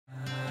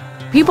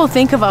People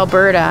think of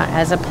Alberta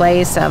as a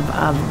place of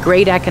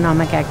great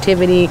economic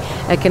activity,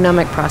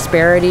 economic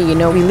prosperity. You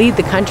know, we lead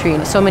the country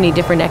in so many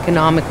different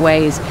economic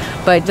ways,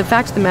 but the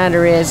fact of the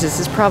matter is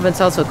this province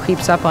also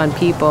creeps up on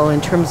people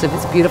in terms of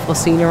its beautiful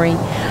scenery,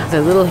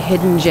 the little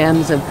hidden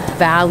gems of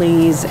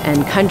valleys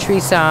and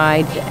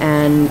countryside,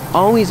 and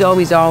always,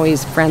 always,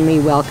 always friendly,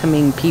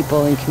 welcoming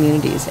people and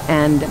communities.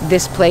 And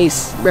this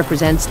place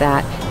represents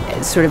that,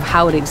 sort of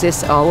how it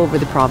exists all over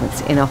the province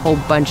in a whole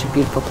bunch of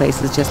beautiful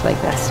places just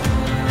like this.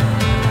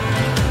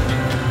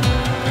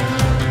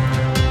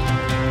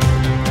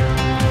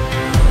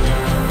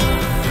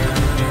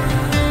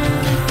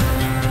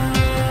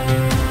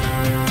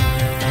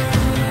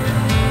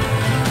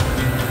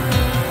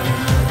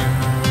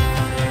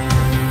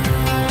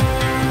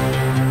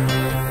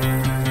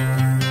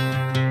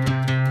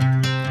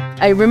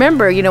 I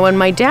remember, you know, when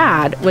my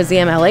dad was the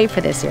MLA for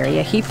this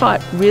area, he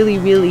fought really,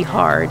 really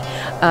hard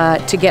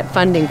to get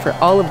funding for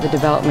all of the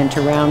development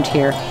around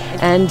here.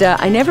 And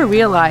I never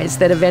realized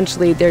that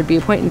eventually there'd be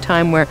a point in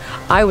time where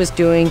I was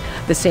doing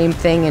the same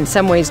thing, in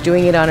some ways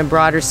doing it on a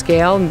broader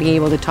scale and being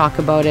able to talk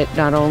about it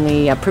not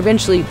only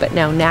provincially, but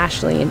now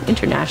nationally and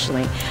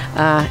internationally.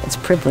 It's a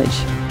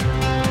privilege.